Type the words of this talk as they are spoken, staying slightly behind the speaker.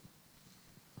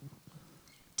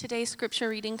Today's scripture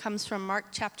reading comes from Mark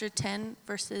chapter 10,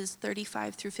 verses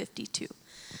 35 through 52.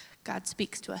 God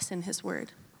speaks to us in his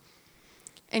word.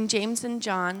 And James and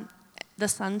John, the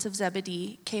sons of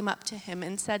Zebedee, came up to him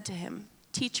and said to him,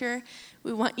 "Teacher,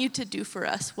 we want you to do for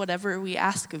us whatever we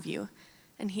ask of you."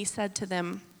 And he said to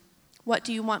them, "What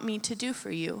do you want me to do for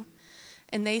you?"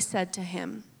 And they said to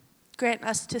him, "Grant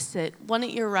us to sit, one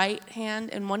at your right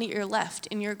hand and one at your left,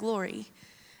 in your glory."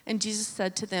 And Jesus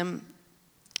said to them,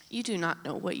 "You do not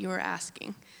know what you are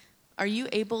asking. Are you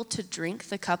able to drink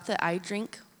the cup that I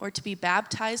drink, or to be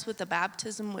baptized with the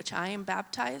baptism which I am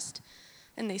baptized?"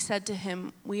 And they said to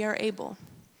him, "We are able."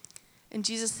 And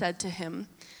Jesus said to him,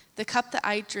 "The cup that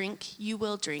I drink, you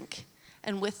will drink,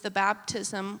 and with the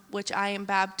baptism which I am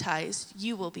baptized,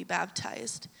 you will be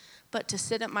baptized. But to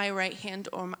sit at my right hand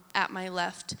or at my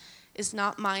left is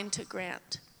not mine to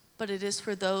grant, but it is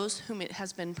for those whom it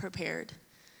has been prepared."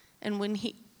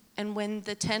 And when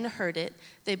the 10 heard it,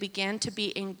 they began to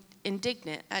be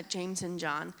indignant at James and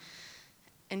John.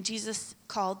 And Jesus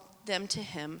called them to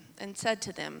him and said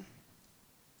to them,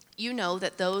 "You know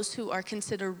that those who are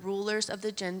considered rulers of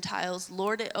the Gentiles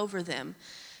lord it over them,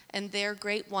 and their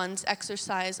great ones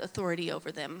exercise authority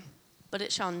over them. But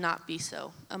it shall not be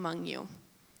so among you.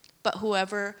 But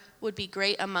whoever would be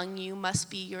great among you must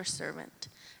be your servant,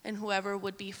 and whoever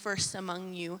would be first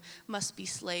among you must be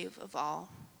slave of all.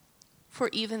 For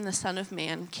even the Son of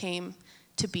Man came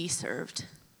to be served,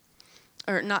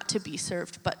 or not to be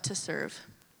served, but to serve,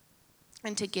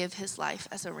 and to give his life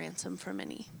as a ransom for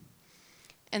many."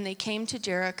 And they came to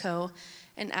Jericho,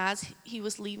 and as he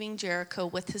was leaving Jericho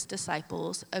with his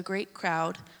disciples, a great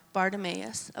crowd,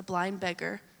 Bartimaeus, a blind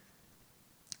beggar,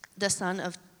 the son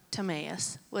of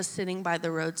Timaeus, was sitting by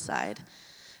the roadside.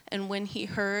 And when he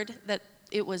heard that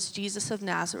it was Jesus of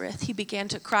Nazareth, he began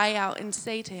to cry out and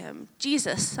say to him,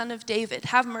 "Jesus, Son of David,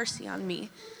 have mercy on me."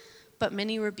 But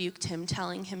many rebuked him,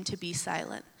 telling him to be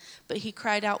silent. But he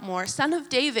cried out more, "Son of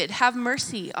David, have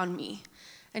mercy on me."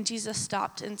 And Jesus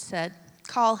stopped and said,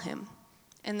 "Call him."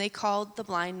 And they called the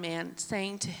blind man,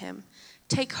 saying to him,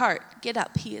 "Take heart, get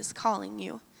up, he is calling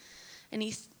you."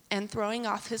 And throwing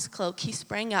off his cloak, he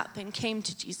sprang up and came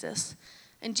to Jesus.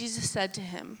 And Jesus said to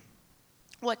him,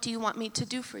 "What do you want me to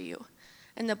do for you?"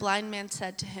 And the blind man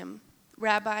said to him,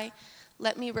 "Rabbi,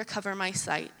 let me recover my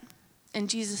sight." And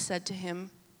Jesus said to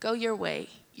him, "Go your way,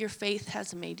 your faith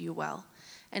has made you well."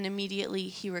 And immediately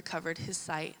he recovered his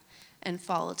sight and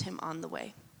followed him on the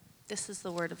way. This is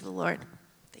the word of the Lord.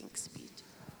 Thanks be to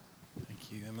God. Thank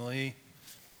you, Emily.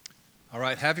 All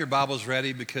right, have your Bibles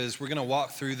ready because we're going to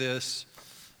walk through this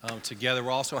together.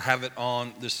 We'll also have it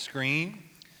on the screen.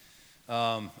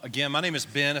 Again, my name is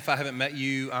Ben. If I haven't met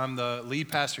you, I'm the lead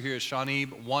pastor here at Shawnee,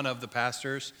 one of the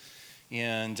pastors.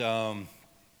 And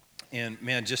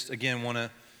man, just again want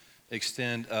to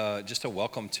extend just a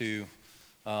welcome to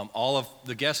all of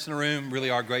the guests in the room. Really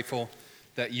are grateful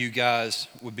that you guys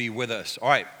would be with us. All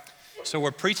right, so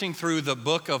we're preaching through the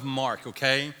book of Mark,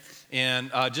 okay?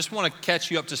 And just want to catch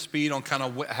you up to speed on kind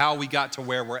of how we got to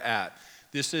where we're at.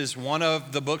 This is one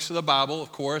of the books of the Bible,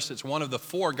 of course. It's one of the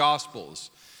 4 Gospels.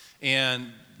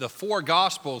 And the 4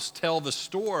 Gospels tell the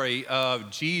story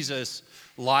of Jesus'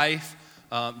 life,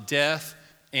 death,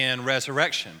 and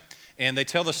resurrection. And they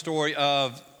tell the story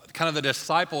of kind of the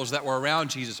disciples that were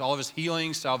around Jesus, all of his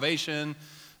healing, salvation,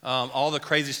 all the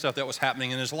crazy stuff that was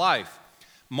happening in his life.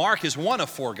 Mark is one of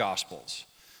 4 Gospels,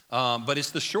 but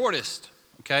it's the shortest,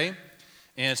 okay?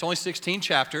 And it's only 16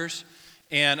 chapters.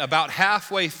 And about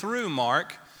halfway through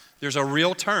Mark, there's a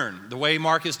real turn. The way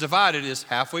Mark is divided is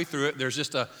halfway through it. There's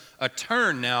just a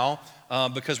turn now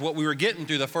because what we were getting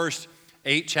through the first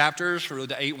 8 chapters, or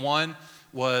the 8:1,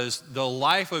 was the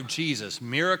life of Jesus,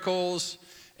 miracles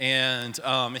and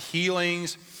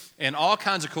healings and all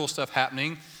kinds of cool stuff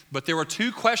happening. But there were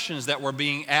 2 questions that were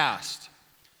being asked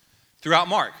throughout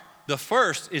Mark. The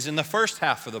first is in the first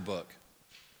half of the book.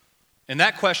 And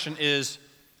that question is,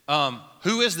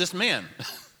 who is this man?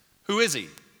 Who is he?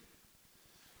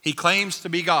 He claims to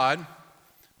be God,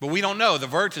 but we don't know. The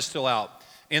verdict is still out.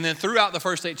 And then throughout the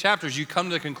first 8 chapters, you come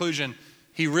to the conclusion,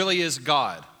 he really is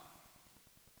God.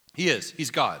 He is. He's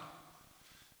God.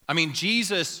 I mean,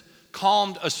 Jesus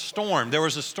calmed a storm. There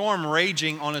was a storm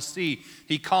raging on a sea.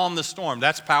 He calmed the storm.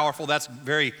 That's powerful. That's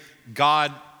very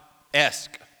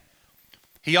God-esque.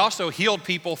 He also healed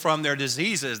people from their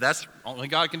diseases. That's only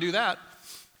God can do that.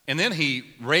 And then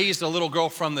he raised a little girl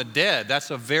from the dead. That's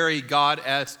a very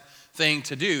God-esque thing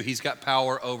to do. He's got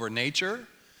power over nature.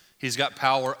 He's got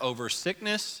power over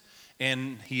sickness.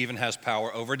 And he even has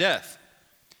power over death.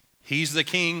 He's the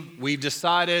king. We've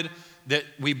decided that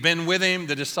we've been with him.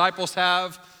 The disciples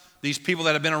have. These people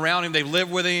that have been around him, they've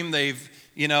lived with him. They've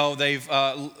they've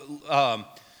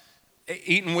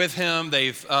eaten with him.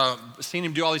 They've seen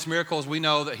him do all these miracles. We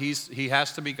know that he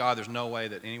has to be God. There's no way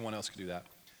that anyone else could do that.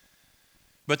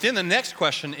 But then the next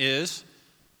question is,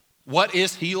 what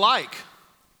is he like?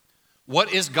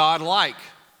 What is God like?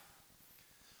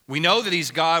 We know that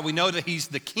he's God. We know that he's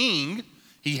the king.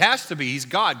 He has to be. He's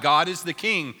God. God is the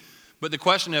king. But the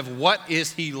question of what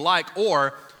is he like,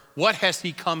 or what has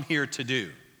he come here to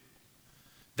do?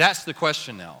 That's the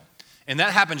question now. And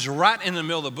that happens right in the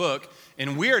middle of the book.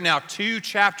 And we are now 2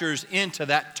 chapters into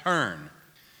that turn.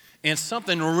 And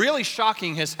something really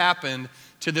shocking has happened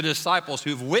to the disciples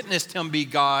who've witnessed him be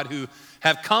God, who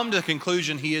have come to the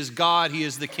conclusion he is God, he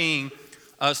is the king.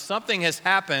 Something has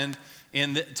happened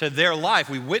to their life.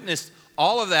 We witnessed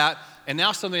all of that, and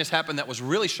now something has happened that was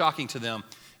really shocking to them.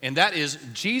 And that is,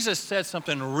 Jesus said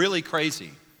something really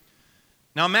crazy.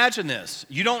 Now imagine this.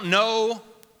 You don't know,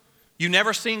 you've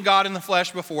never seen God in the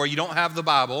flesh before, you don't have the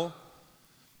Bible.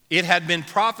 It had been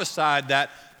prophesied that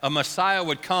a Messiah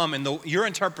would come, and your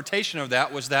interpretation of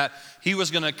that was that he was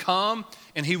going to come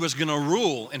and he was going to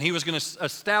rule, and he was going to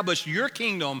establish your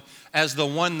kingdom as the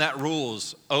one that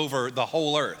rules over the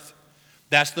whole earth.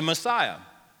 That's the Messiah.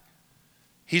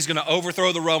 He's going to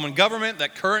overthrow the Roman government,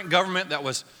 that current government that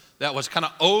was kind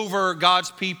of over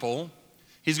God's people.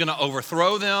 He's going to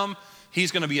overthrow them.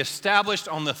 He's going to be established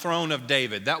on the throne of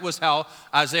David. That was how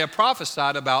Isaiah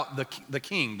prophesied about the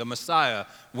king, the Messiah.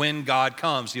 When God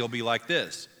comes, he'll be like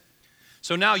this.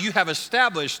 So now you have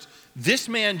established this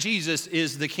man, Jesus,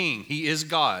 is the king. He is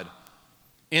God.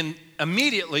 And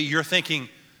immediately you're thinking,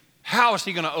 how is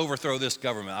he going to overthrow this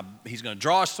government? He's going to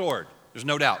draw a sword. There's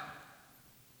no doubt.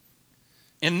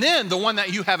 And then the one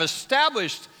that you have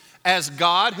established as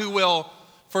God, who will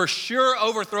for sure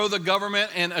overthrow the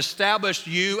government and establish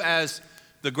you as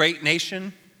the great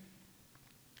nation,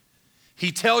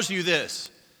 he tells you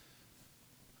this: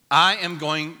 I am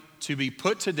going to be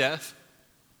put to death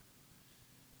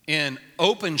in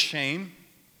open shame,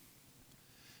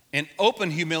 in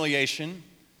open humiliation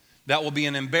that will be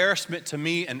an embarrassment to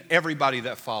me and everybody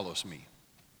that follows me.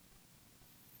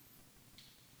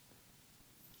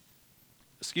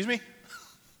 Excuse me?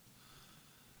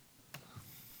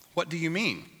 What do you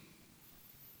mean?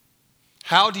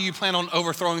 How do you plan on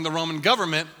overthrowing the Roman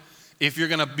government if you're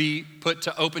going to be put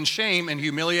to open shame and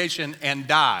humiliation and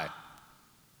die?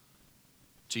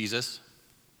 Jesus.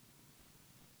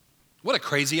 What a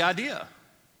crazy idea.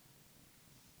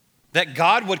 That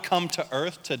God would come to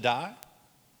earth to die.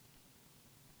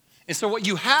 And so what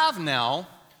you have now,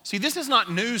 see, this is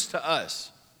not news to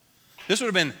us. This would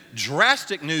have been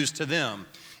drastic news to them.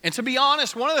 And to be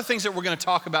honest, one of the things that we're going to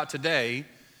talk about today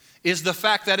is the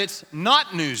fact that it's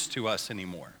not news to us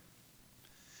anymore.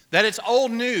 That it's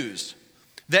old news.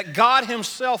 That God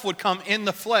himself would come in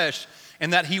the flesh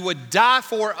and that he would die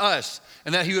for us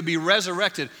and that he would be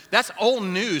resurrected. That's old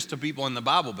news to people in the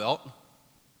Bible Belt.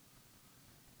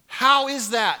 How is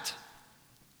that?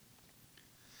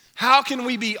 How can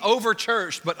we be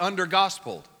over-churched but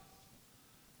under-gospeled?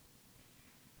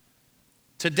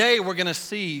 Today we're going to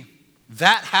see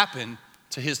that happen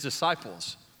to his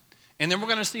disciples. And then we're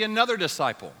going to see another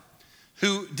disciple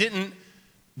who didn't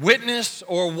witness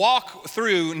or walk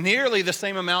through nearly the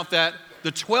same amount that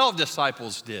the 12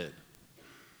 disciples did.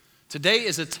 Today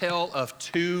is a tale of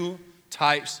 2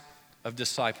 types of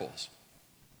disciples.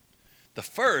 The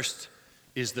first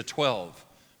is the 12.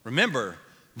 Remember,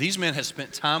 these men had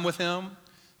spent time with him.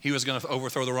 He was going to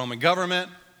overthrow the Roman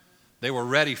government. They were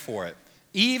ready for it.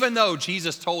 Even though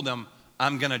Jesus told them,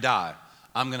 I'm going to die.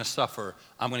 I'm going to suffer.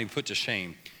 I'm going to be put to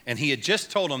shame. And he had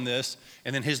just told them this,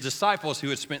 and then his disciples, who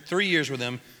had spent 3 years with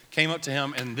him, came up to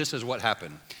him, and this is what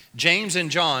happened. James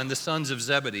and John, the sons of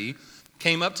Zebedee,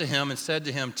 came up to him and said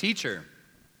to him, Teacher,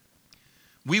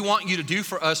 we want you to do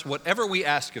for us whatever we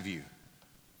ask of you.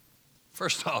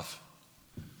 First off,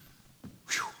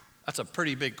 that's a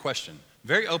pretty big question.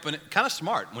 Very open, kind of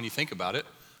smart when you think about it.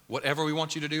 Whatever we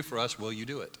want you to do for us, will you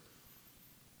do it?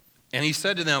 And he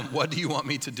said to them, what do you want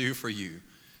me to do for you?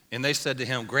 And they said to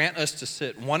him, grant us to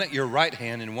sit one at your right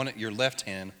hand and one at your left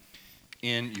hand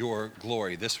in your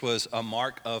glory. This was a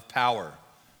mark of power,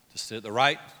 to sit at the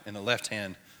right and the left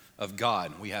hand of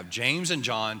God. We have James and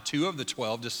John, 2 of the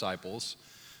 12 disciples,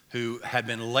 who had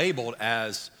been labeled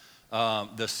as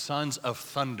the sons of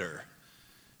thunder.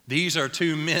 These are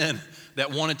 2 men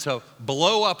that wanted to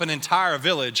blow up an entire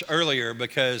village earlier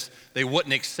because they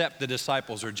wouldn't accept the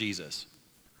disciples or Jesus.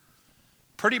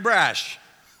 Pretty brash,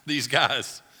 these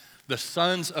guys, the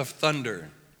sons of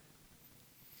thunder.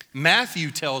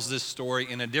 Matthew tells this story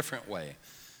in a different way,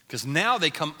 because now they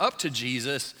come up to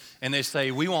Jesus and they say,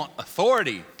 we want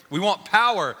authority, we want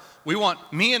power, We want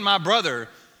me and my brother.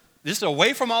 This is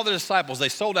away from all the disciples. They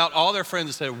sold out all their friends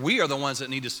and said, we are the ones that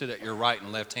need to sit at your right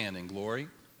and left hand in glory.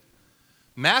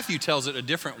 Matthew tells it a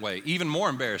different way, even more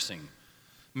embarrassing.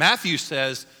 Matthew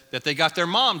says that they got their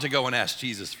mom to go and ask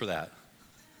Jesus for that.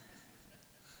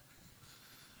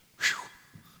 Whew.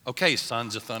 Okay,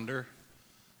 sons of thunder.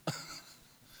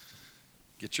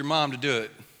 Get your mom to do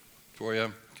it for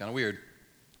you. Kind of weird.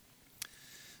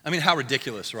 I mean, how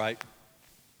ridiculous, right?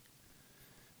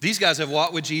 These guys have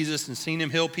walked with Jesus and seen him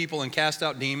heal people and cast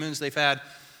out demons.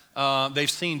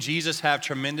 They've seen Jesus have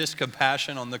tremendous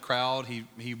compassion on the crowd.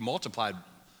 He multiplied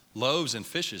loaves and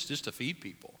fishes just to feed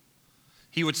people.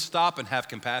 He would stop and have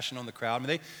compassion on the crowd. I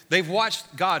mean, they've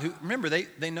watched God, who, remember,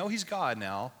 they know he's God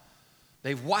now.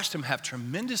 They've watched him have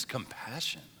tremendous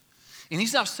compassion. And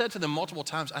he's now said to them multiple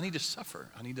times, I need to suffer.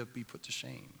 I need to be put to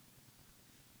shame.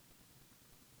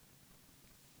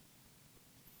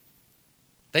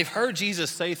 They've heard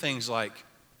Jesus say things like,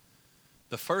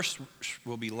 the first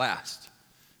will be last,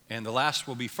 and the last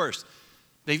will be first.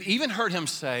 They've even heard him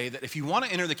say that if you want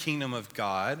to enter the kingdom of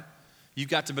God, you've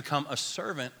got to become a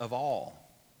servant of all.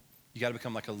 You got to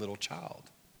become like a little child.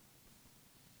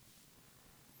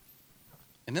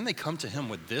 And then they come to him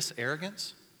with this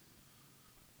arrogance.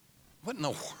 What in the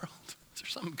world? Is there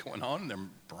something going on in their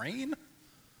brain?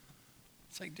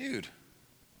 It's like, dude,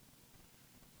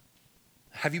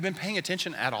 have you been paying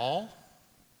attention at all?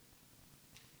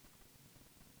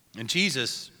 And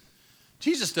Jesus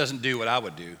doesn't do what I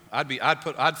would do.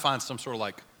 I'd find some sort of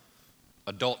like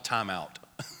adult timeout.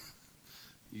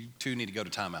 You two need to go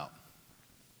to timeout.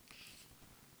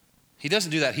 He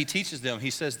doesn't do that. He teaches them.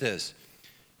 He says this,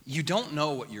 you don't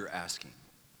know what you're asking.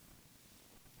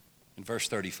 In verse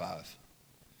 35.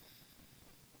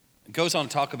 It goes on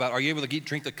to talk about, are you able to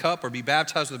drink the cup or be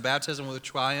baptized with the baptism with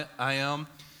which I am?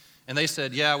 And they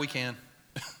said, yeah, we can.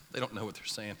 They don't know what they're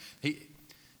saying.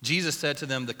 Jesus said to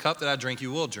them, the cup that I drink,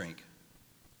 you will drink.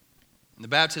 And the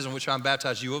baptism which I'm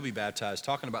baptized, you will be baptized,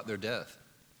 talking about their death.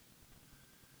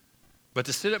 But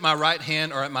to sit at my right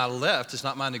hand or at my left is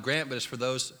not mine to grant, but it's for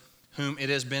those whom it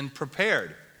has been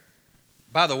prepared.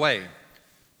 By the way,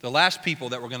 the last people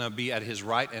that were going to be at his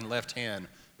right and left hand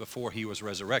before he was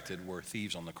resurrected were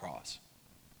thieves on the cross.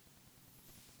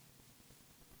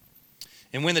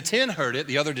 And when the 10 heard it,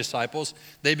 the other disciples,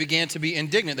 they began to be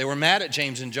indignant. They were mad at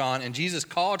James and John, and Jesus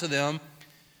called to them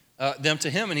to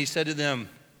him, and he said to them,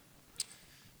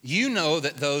 you know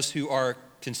that those who are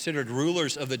considered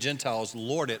rulers of the Gentiles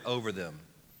lord it over them,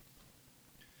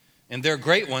 and their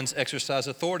great ones exercise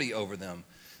authority over them.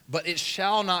 But it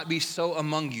shall not be so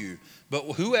among you.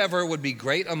 But whoever would be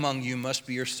great among you must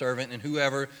be your servant, and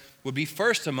whoever would be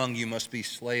first among you must be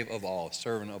slave of all,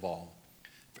 servant of all.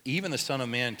 For even the Son of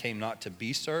Man came not to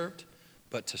be served,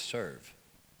 but to serve,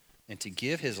 and to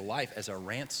give his life as a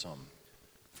ransom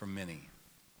for many.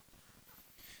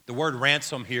 The word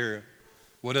ransom here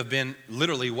would have been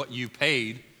literally what you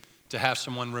paid to have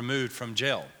someone removed from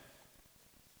jail.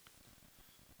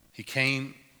 He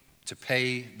came to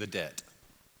pay the debt.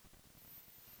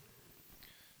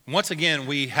 Once again,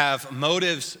 we have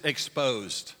motives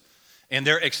exposed, and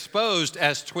they're exposed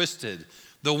as twisted.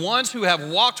 The ones who have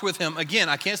walked with him, again,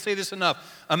 I can't say this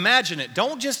enough, imagine it.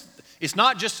 It's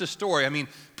not just a story. I mean,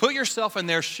 put yourself in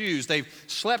their shoes. They've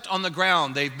slept on the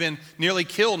ground. They've been nearly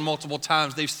killed multiple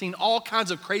times. They've seen all kinds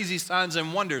of crazy signs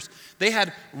and wonders. They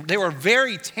were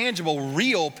very tangible,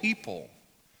 real people.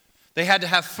 They had to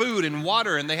have food and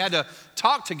water, and they had to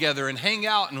talk together and hang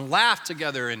out and laugh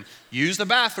together and use the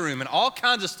bathroom and all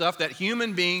kinds of stuff that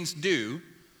human beings do.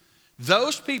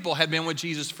 Those people had been with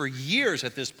Jesus for years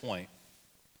at this point.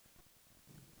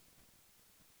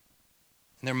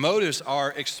 And their motives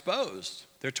are exposed.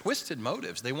 They're twisted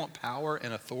motives. They want power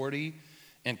and authority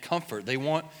and comfort. They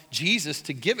want Jesus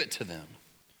to give it to them.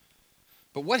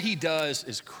 But what he does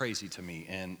is crazy to me,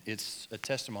 and it's a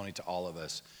testimony to all of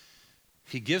us.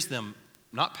 He gives them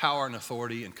not power and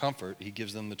authority and comfort, he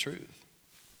gives them the truth.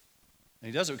 And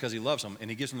he does it because he loves them, and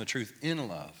he gives them the truth in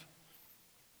love.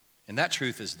 And that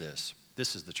truth is this.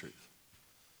 This is the truth.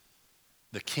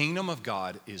 The kingdom of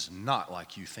God is not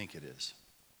like you think it is.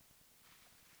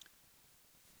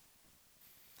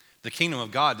 The kingdom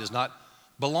of God does not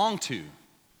belong to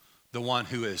the one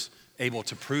who is able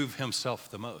to prove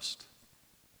himself the most.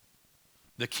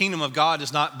 The kingdom of God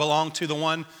does not belong to the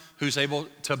one who's able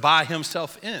to buy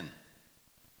himself in.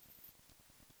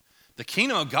 The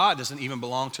kingdom of God doesn't even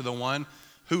belong to the one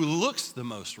who looks the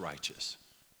most righteous.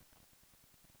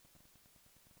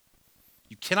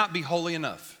 You cannot be holy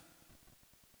enough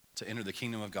to enter the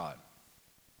kingdom of God.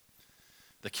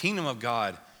 The kingdom of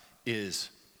God is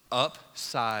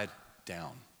upside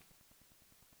down.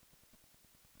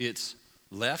 It's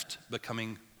left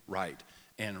becoming right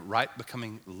and right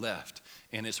becoming left.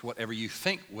 And it's whatever you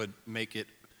think would make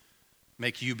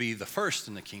you be the first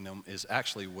in the kingdom is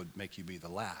actually would make you be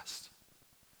the last.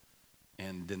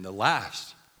 And then the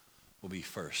last will be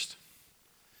first.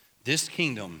 This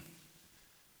kingdom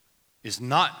is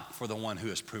not for the one who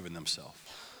has proven themselves.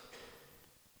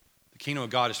 The kingdom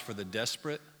of God is for the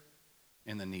desperate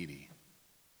and the needy.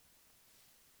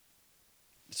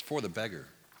 It's for the beggar.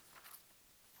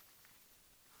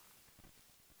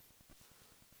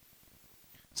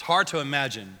 It's hard to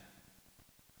imagine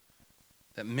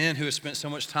that men who have spent so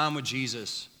much time with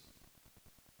Jesus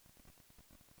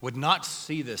would not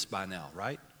see this by now,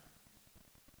 right?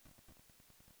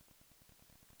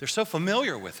 They're so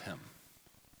familiar with him.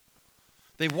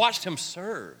 They've watched him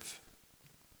serve.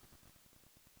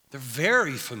 They're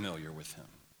very familiar with him.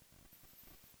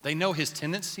 They know his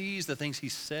tendencies, the things he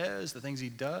says, the things he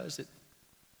does.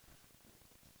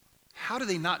 How do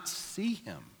they not see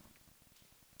him?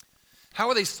 How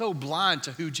are they so blind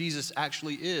to who Jesus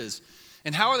actually is?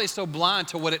 And how are they so blind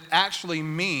to what it actually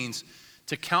means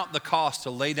to count the cost,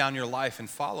 to lay down your life and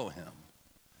follow him?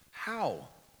 How?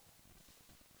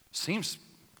 Seems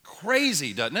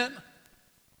crazy, doesn't it?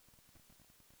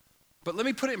 But let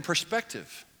me put it in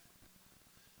perspective.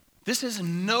 This is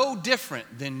no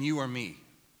different than you or me.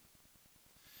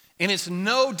 And it's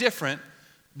no different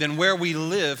than where we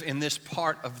live in this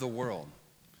part of the world.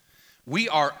 We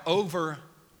are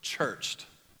over-churched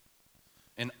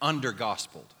and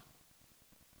under-gospeled.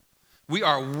 We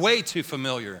are way too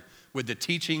familiar with the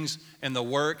teachings and the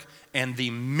work and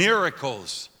the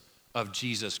miracles of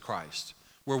Jesus Christ.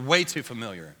 We're way too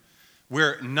familiar.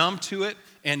 We're numb to it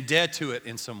and dead to it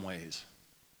in some ways.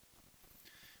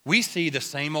 We see the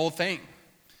same old thing.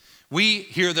 We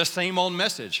hear the same old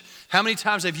message. How many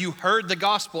times have you heard the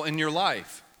gospel in your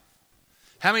life?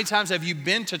 How many times have you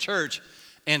been to church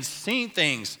and seen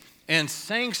things and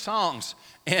sang songs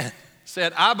and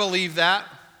said, I believe that,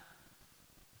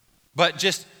 but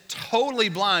just totally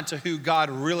blind to who God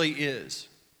really is?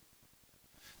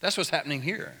 That's what's happening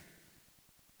here.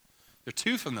 They're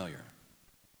too familiar.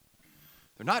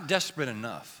 They're not desperate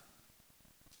enough.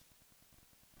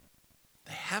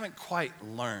 They haven't quite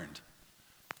learned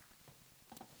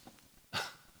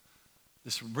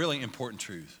this really important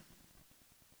truth.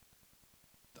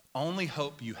 The only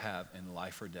hope you have in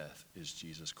life or death is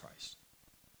Jesus Christ.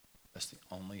 That's the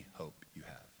only hope you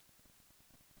have.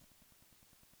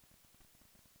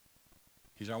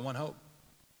 He's our one hope.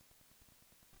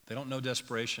 They don't know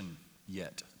desperation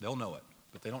yet. They'll know it,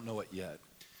 but they don't know it yet.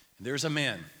 And there's a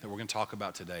man that we're going to talk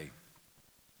about today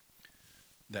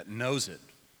that knows it,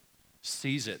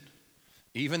 sees it.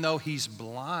 Even though he's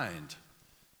blind,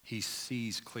 he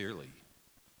sees clearly.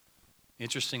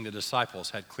 Interesting, the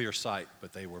disciples had clear sight,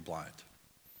 but they were blind.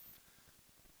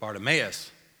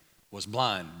 Bartimaeus was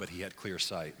blind, but he had clear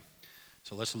sight.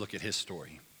 So let's look at his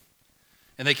story.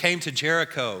 And they came to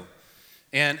Jericho.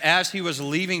 And as he was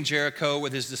leaving Jericho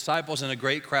with his disciples and a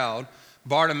great crowd,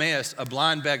 Bartimaeus, a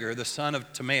blind beggar, the son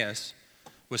of Timaeus,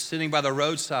 was sitting by the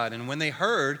roadside. And when they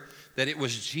heard that it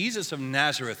was Jesus of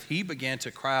Nazareth, he began to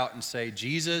cry out and say,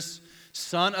 Jesus,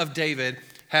 Son of David,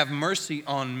 have mercy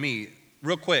on me.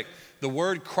 Real quick, the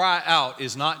word cry out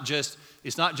is not just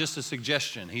a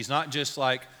suggestion. He's not just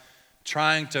like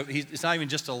it's not even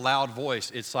just a loud voice.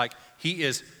 It's like he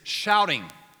is shouting,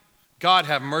 God,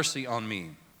 have mercy on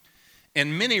me.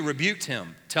 And many rebuked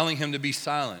him, telling him to be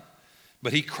silent.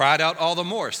 But he cried out all the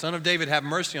more, Son of David, have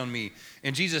mercy on me.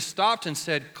 And Jesus stopped and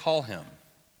said, call him.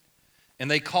 And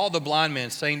they called the blind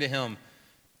man, saying to him,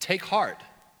 take heart,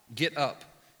 get up,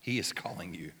 he is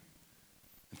calling you.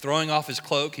 And throwing off his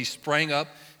cloak, he sprang up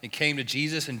and came to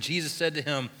Jesus. And Jesus said to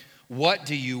him, what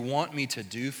do you want me to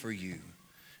do for you?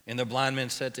 And the blind man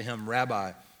said to him,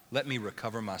 Rabbi, let me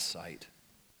recover my sight.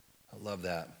 I love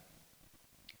that.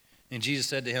 And Jesus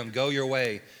said to him, go your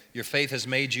way, your faith has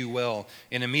made you well.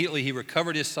 And immediately he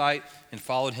recovered his sight and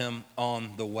followed him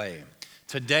on the way.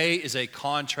 Today is a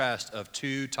contrast of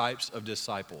two types of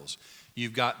disciples.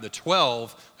 You've got the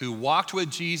 12 who walked with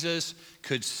Jesus,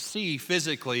 could see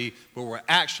physically, but were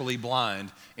actually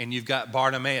blind. And you've got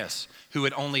Bartimaeus, who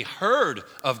had only heard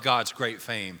of God's great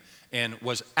fame and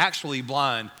was actually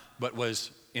blind, but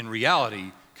was in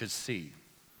reality could see.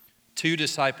 Two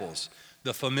disciples,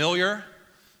 the familiar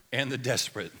and the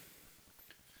desperate.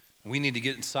 We need to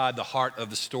get inside the heart of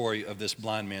the story of this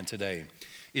blind man today.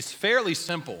 It's fairly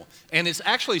simple, and it's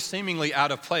actually seemingly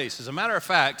out of place. As a matter of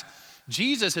fact,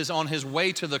 Jesus is on his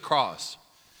way to the cross.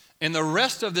 And the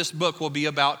rest of this book will be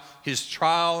about his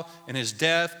trial and his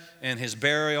death and his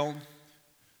burial.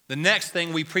 The next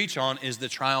thing we preach on is the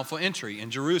triumphal entry in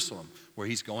Jerusalem, where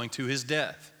he's going to his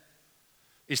death.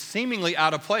 It's seemingly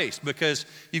out of place because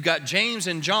you've got James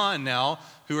and John now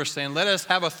who are saying, let us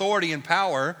have authority and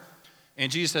power.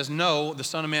 And Jesus says, no, the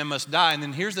Son of Man must die. And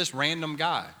then here's this random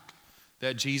guy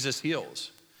that Jesus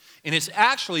heals. And it's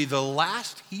actually the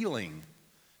last healing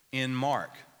in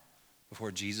Mark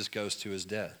before Jesus goes to his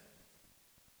death.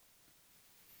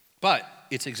 But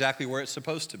it's exactly where it's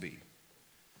supposed to be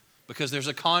because there's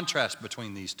a contrast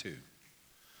between these two,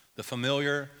 the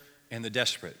familiar and the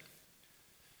desperate.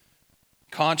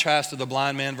 Contrast of the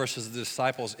blind man versus the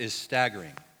disciples is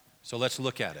staggering. So let's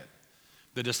look at it.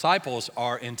 The disciples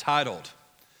are entitled.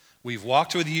 We've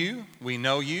walked with you. We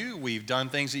know you. We've done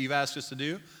things that you've asked us to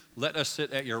do. Let us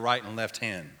sit at your right and left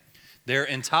hand. They're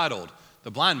entitled.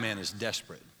 The blind man is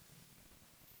desperate.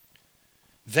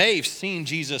 They've seen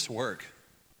Jesus work.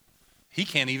 He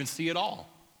can't even see it all.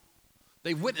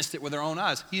 They've witnessed it with their own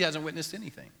eyes. He hasn't witnessed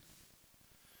anything.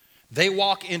 They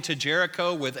walk into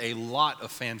Jericho with a lot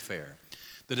of fanfare.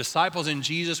 The disciples and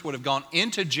Jesus would have gone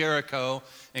into Jericho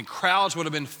and crowds would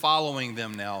have been following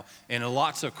them now, and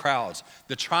lots of crowds.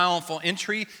 The triumphal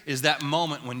entry is that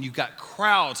moment when you've got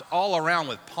crowds all around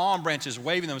with palm branches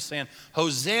waving them saying,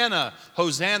 Hosanna,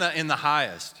 Hosanna in the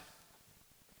highest.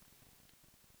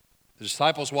 The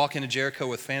disciples walk into Jericho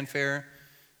with fanfare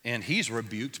and he's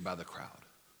rebuked by the crowd.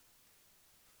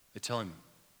 They tell him,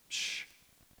 shh,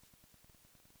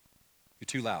 you're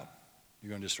too loud.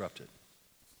 You're going to disrupt it.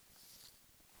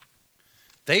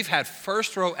 They've had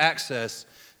first row access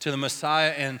to the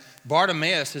Messiah, and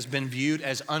Bartimaeus has been viewed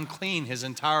as unclean his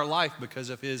entire life because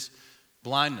of his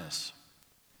blindness.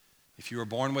 If you were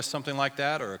born with something like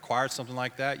that or acquired something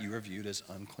like that, you were viewed as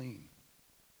unclean.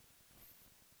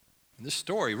 And this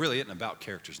story really isn't about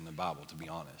characters in the Bible, to be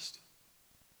honest.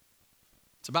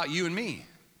 It's about you and me.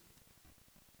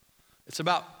 It's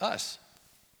about us.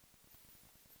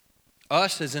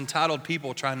 Us as entitled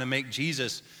people trying to make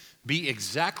Jesus be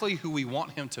exactly who we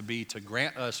want him to be to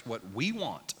grant us what we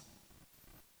want.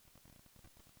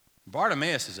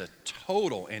 Bartimaeus is a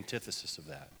total antithesis of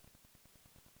that.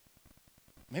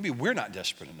 Maybe we're not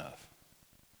desperate enough.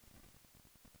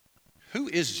 Who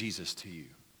is Jesus to you?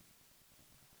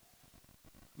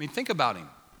 I mean, think about him.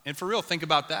 And for real, think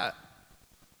about that.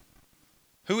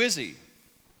 Who is he?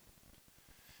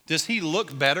 Does he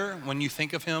look better when you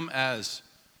think of him as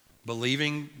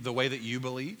believing the way that you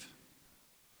believe?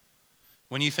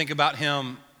 When you think about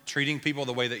him treating people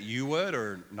the way that you would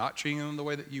or not treating them the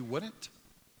way that you wouldn't?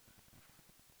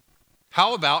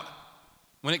 How about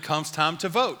when it comes time to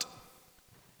vote?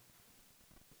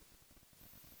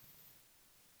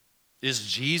 Is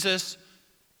Jesus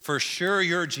for sure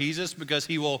your Jesus because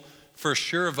he will for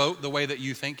sure vote the way that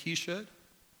you think he should?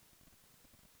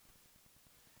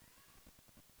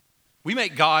 We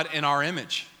make God in our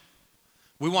image.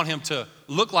 We want him to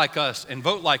look like us and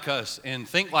vote like us and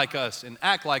think like us and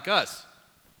act like us.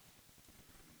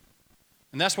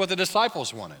 And that's what the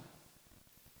disciples wanted.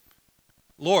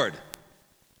 Lord,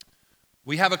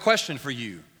 we have a question for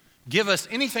you. Give us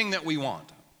anything that we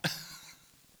want.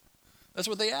 That's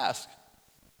what they ask.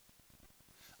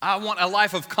 I want a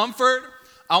life of comfort.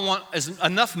 I want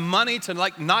enough money to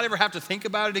not ever have to think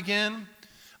about it again.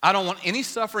 I don't want any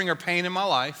suffering or pain in my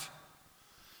life.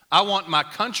 I want my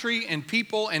country and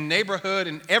people and neighborhood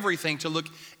and everything to look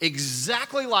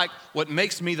exactly like what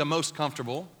makes me the most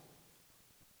comfortable.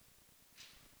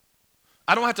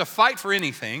 I don't have to fight for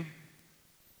anything.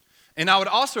 And I would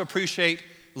also appreciate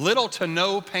little to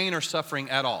no pain or suffering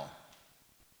at all.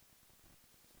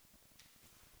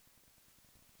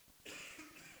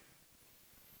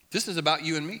 This is about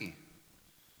you and me.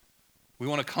 We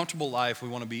want a comfortable life. We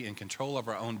want to be in control of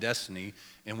our own destiny.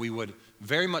 And we would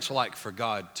very much like for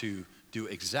God to do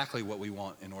exactly what we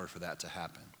want in order for that to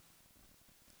happen.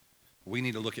 We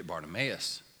need to look at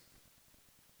Bartimaeus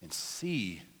and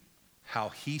see how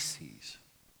he sees.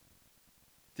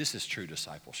 This is true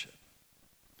discipleship.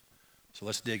 So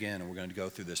let's dig in, and we're going to go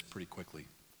through this pretty quickly.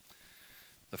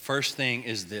 The first thing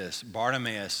is this: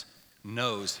 Bartimaeus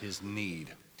knows his need.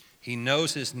 He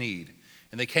knows his need.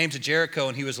 And they came to Jericho,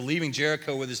 and he was leaving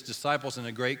Jericho with his disciples in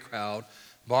a great crowd.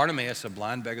 Bartimaeus, a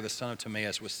blind beggar, the son of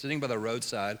Timaeus, was sitting by the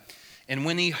roadside. And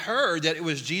when he heard that it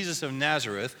was Jesus of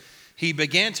Nazareth, he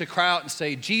began to cry out and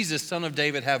say, Jesus, son of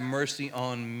David, have mercy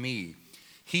on me.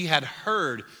 He had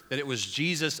heard that it was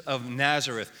Jesus of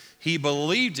Nazareth. He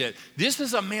believed it. This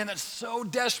is a man that's so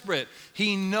desperate.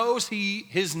 He knows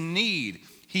his need.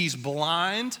 He's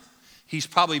blind. He's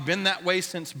probably been that way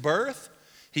since birth.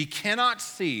 He cannot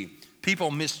see.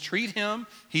 People mistreat him.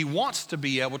 He wants to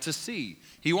be able to see.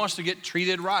 He wants to get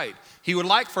treated right. He would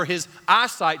like for his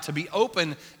eyesight to be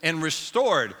open and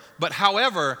restored. But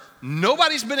however,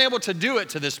 nobody's been able to do it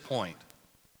to this point.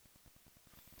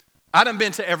 I done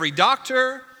been to every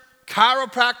doctor,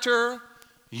 chiropractor,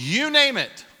 you name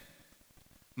it.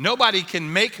 Nobody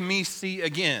can make me see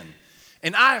again.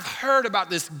 And I've heard about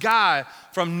this guy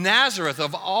from Nazareth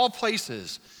of all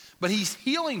places, but he's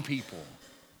healing people.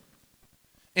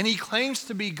 And he claims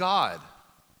to be God.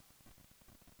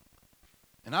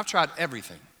 And I've tried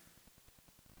everything.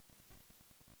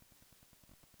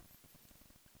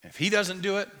 If he doesn't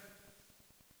do it,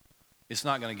 it's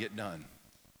not going to get done.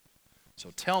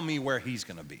 So tell me where he's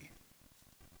going to be.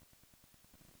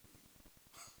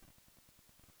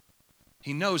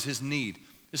 He knows his need.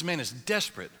 This man is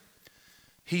desperate.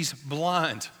 He's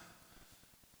blind.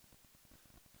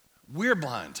 We're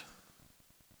blind.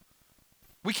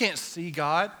 We can't see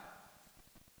God.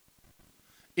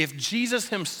 If Jesus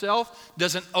himself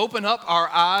doesn't open up our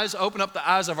eyes, open up the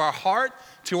eyes of our heart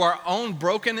to our own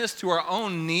brokenness, to our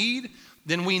own need,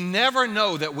 then we never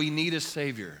know that we need a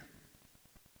Savior.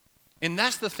 And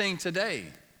that's the thing today.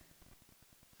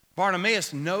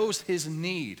 Bartimaeus knows his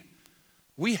need.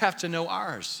 We have to know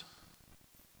ours.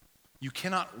 You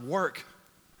cannot work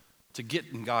to get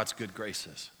in God's good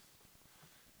graces.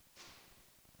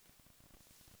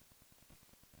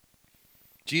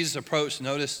 Jesus approached,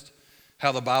 noticed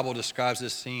how the Bible describes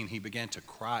this scene. He began to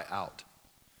cry out.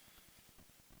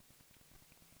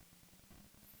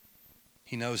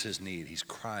 He knows his need. He's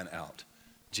crying out.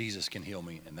 Jesus can heal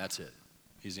me, and that's it.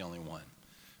 He's the only one.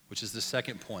 Which is the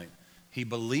second point. He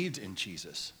believed in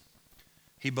Jesus.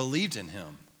 He believed in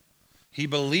him. He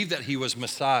believed that he was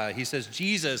Messiah. He says,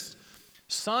 Jesus,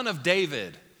 Son of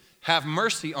David, have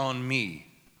mercy on me.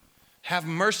 Have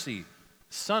mercy,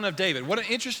 Son of David. What an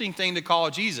interesting thing to call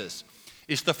Jesus.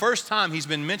 It's the first time he's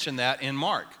been mentioned that in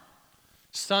Mark.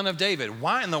 Son of David.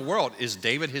 Why in the world? Is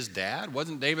David his dad?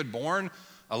 Wasn't David born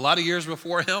a lot of years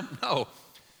before him? No.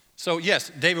 So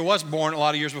yes, David was born a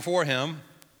lot of years before him,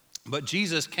 but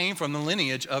Jesus came from the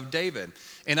lineage of David.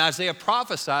 And Isaiah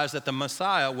prophesies that the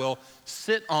Messiah will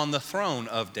sit on the throne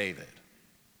of David.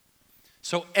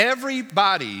 So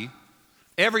everybody,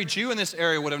 every Jew in this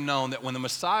area would have known that when the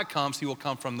Messiah comes, he will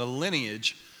come from the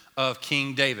lineage of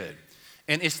King David.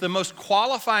 And it's the most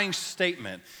qualifying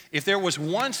statement. If there was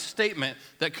one statement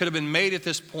that could have been made at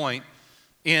this point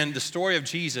in the story of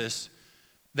Jesus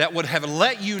that would have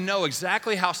let you know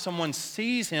exactly how someone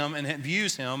sees him and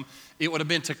views him, it would have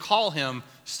been to call him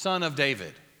Son of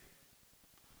David.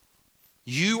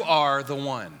 You are the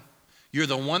one. You're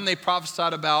the one they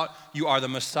prophesied about. You are the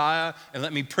Messiah. And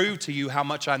let me prove to you how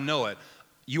much I know it.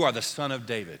 You are the Son of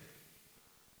David.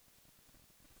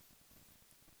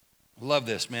 Love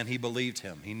this, man. He believed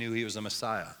him. He knew he was the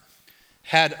Messiah.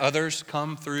 Had others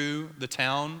come through the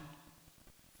town,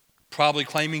 probably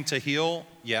claiming to heal?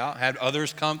 Yeah. Had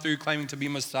others come through claiming to be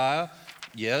Messiah?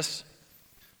 Yes.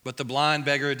 But the blind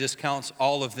beggar discounts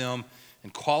all of them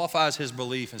and qualifies his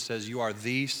belief and says, you are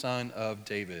the Son of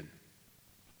David.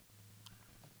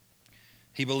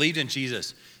 He believed in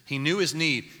Jesus. He knew his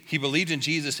need. He believed in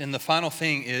Jesus. And the final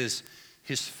thing is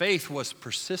his faith was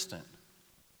persistent.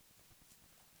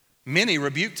 Many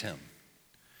rebuked him,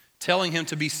 telling him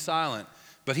to be silent.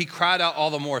 But he cried out all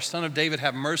the more, Son of David,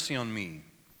 have mercy on me.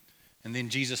 And then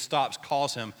Jesus stops,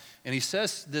 calls him, and he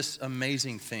says this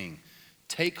amazing thing.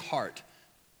 Take heart.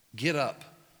 Get up.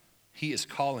 He is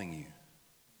calling you. And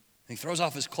he throws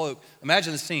off his cloak.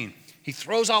 Imagine the scene. He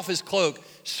throws off his cloak,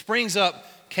 springs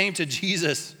up, came to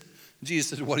Jesus. Jesus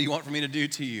says, what do you want for me to do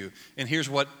to you? And here's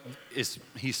what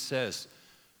he says.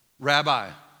 Rabbi,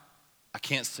 I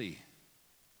can't see.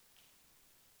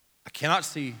 I cannot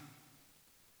see.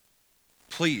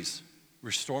 Please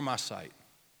restore my sight.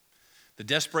 The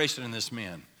desperation in this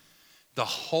man. The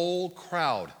whole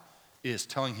crowd is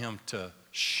telling him to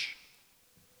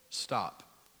stop.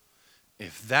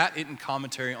 If that isn't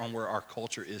commentary on where our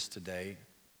culture is today,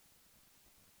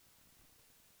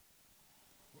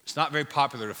 it's not very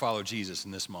popular to follow Jesus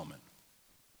in this moment.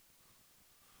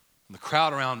 And the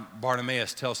crowd around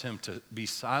Bartimaeus tells him to be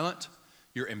silent.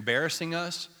 You're embarrassing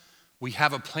us. We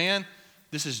have a plan.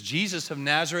 This is Jesus of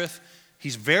Nazareth.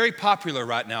 He's very popular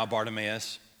right now,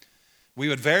 Bartimaeus. We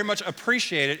would very much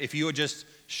appreciate it if you would just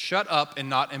shut up and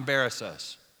not embarrass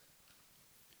us.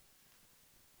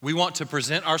 We want to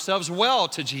present ourselves well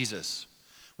to Jesus.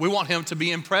 We want him to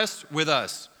be impressed with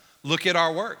us. Look at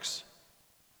our works.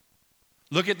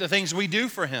 Look at the things we do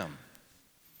for him.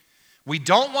 We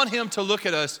don't want him to look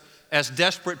at us as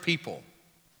desperate people.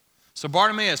 So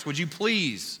Bartimaeus, would you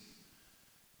please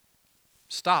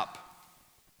stop?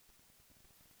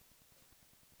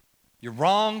 You're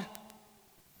wrong.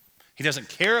 He doesn't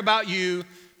care about you.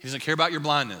 He doesn't care about your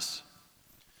blindness.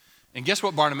 And guess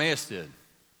what Bartimaeus did?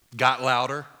 Got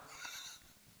louder.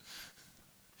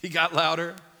 He got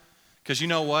louder. Because you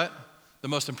know what? The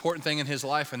most important thing in his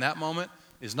life in that moment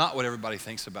is not what everybody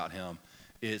thinks about him.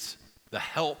 It's the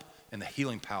help and the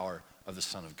healing power of the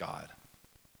Son of God.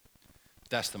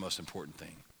 That's the most important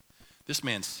thing. This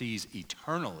man sees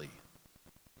eternally.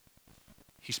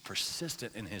 He's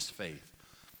persistent in his faith.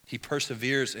 He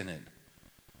perseveres in it.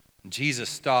 And Jesus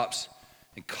stops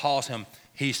and calls him.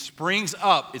 He springs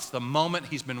up. It's the moment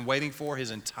he's been waiting for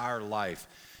his entire life.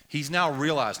 He's now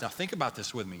realized, now think about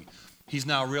this with me. He's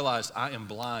now realized, I am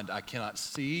blind, I cannot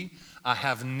see, I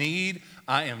have need,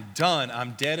 I am done,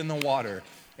 I'm dead in the water.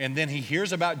 And then he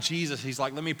hears about Jesus. He's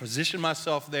like, let me position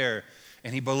myself there.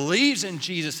 And he believes in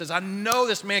Jesus, says, I know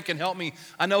this man can help me.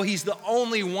 I know he's the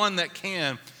only one that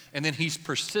can. And then he's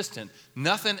persistent.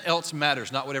 Nothing else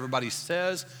matters. Not what everybody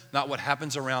says, not what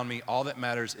happens around me. All that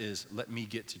matters is let me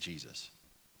get to Jesus.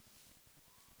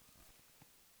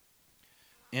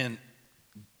 And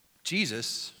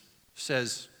Jesus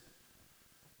says,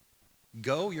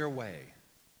 go your way.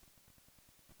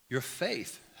 Your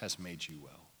faith has made you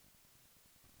well.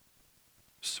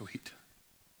 Sweet.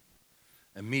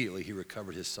 Immediately he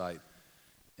recovered his sight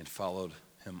and followed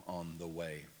him on the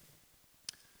way.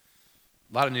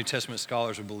 A lot of New Testament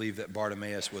scholars would believe that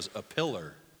Bartimaeus was a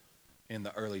pillar in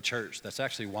the early church. That's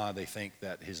actually why they think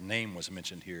that his name was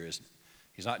mentioned here.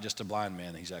 He's not just a blind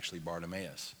man, he's actually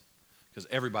Bartimaeus. Because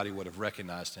everybody would have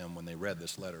recognized him when they read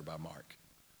this letter by Mark.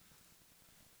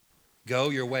 Go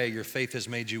your way, your faith has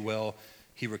made you well.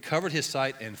 He recovered his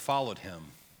sight and followed him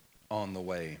on the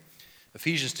way.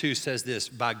 Ephesians 2 says this,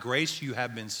 by grace you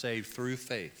have been saved through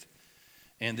faith.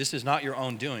 And this is not your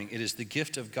own doing. It is the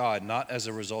gift of God, not as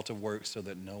a result of works, so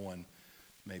that no one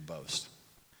may boast.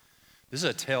 This is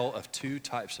a tale of two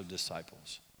types of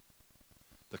disciples.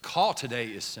 The call today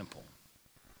is simple.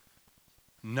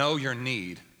 Know your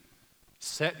need.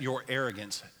 Set your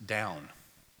arrogance down.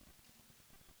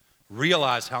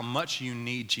 Realize how much you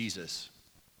need Jesus.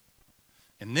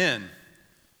 And then,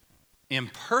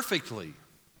 imperfectly,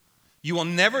 you will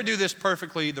never do this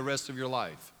perfectly the rest of your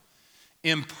life.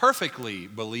 Imperfectly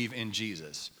believe in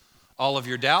Jesus. All of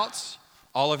your doubts,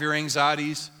 all of your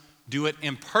anxieties, do it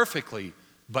imperfectly,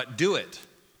 but do it.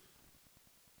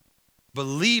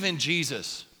 Believe in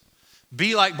Jesus.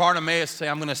 Be like Bartimaeus, say,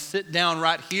 I'm going to sit down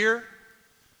right here.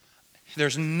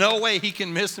 There's no way he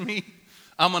can miss me.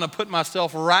 I'm going to put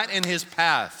myself right in his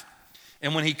path.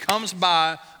 And when he comes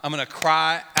by, I'm going to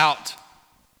cry out.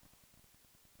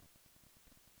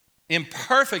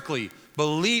 Imperfectly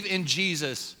believe in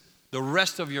Jesus the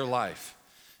rest of your life.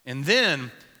 And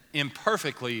then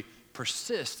imperfectly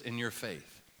persist in your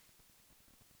faith.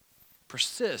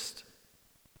 Persist.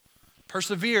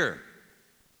 Persevere.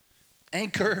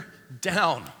 Anchor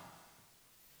down.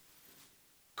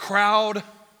 Crowd.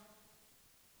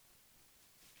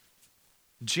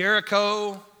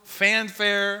 Jericho.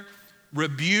 Fanfare.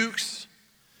 Rebukes.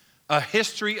 A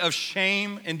history of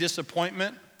shame and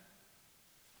disappointment.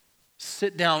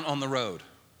 Sit down on the road.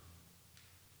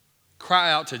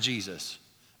 Cry out to Jesus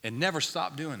and never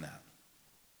stop doing that.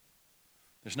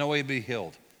 There's no way to be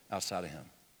healed outside of him.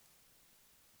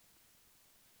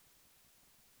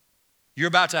 You're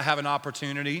about to have an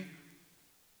opportunity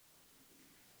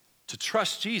to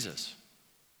trust Jesus,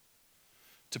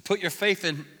 to put your faith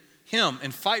in him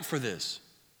and fight for this.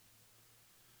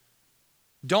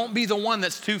 Don't be the one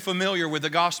that's too familiar with the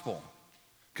gospel.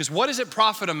 Because what does it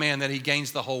profit a man that he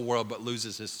gains the whole world but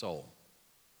loses his soul?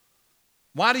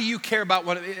 Why do you care about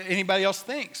what anybody else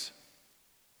thinks?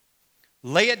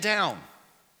 Lay it down.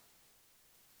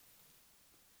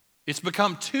 It's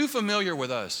become too familiar with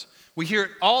us. We hear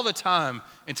it all the time.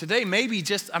 And today maybe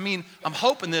I'm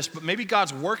hoping this, but maybe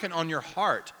God's working on your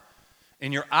heart.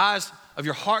 And your eyes of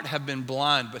your heart have been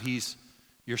blind, but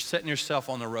you're setting yourself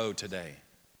on the road today.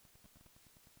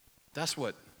 That's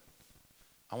what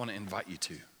I want to invite you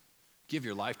to. Give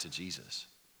your life to Jesus.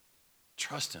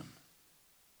 Trust him.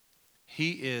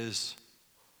 He is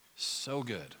so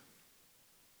good.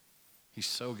 He's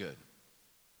so good.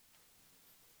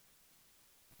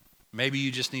 Maybe you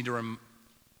just need a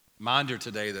reminder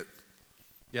today that,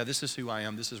 this is who I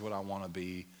am. This is what I want to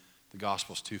be. The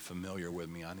gospel's too familiar with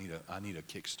me. I need to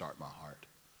kickstart my heart.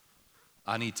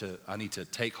 I need to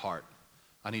take heart.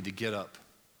 I need to get up.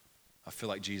 I feel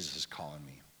like Jesus is calling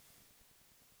me.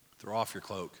 Throw off your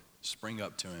cloak. Spring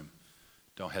up to him.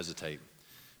 Don't hesitate.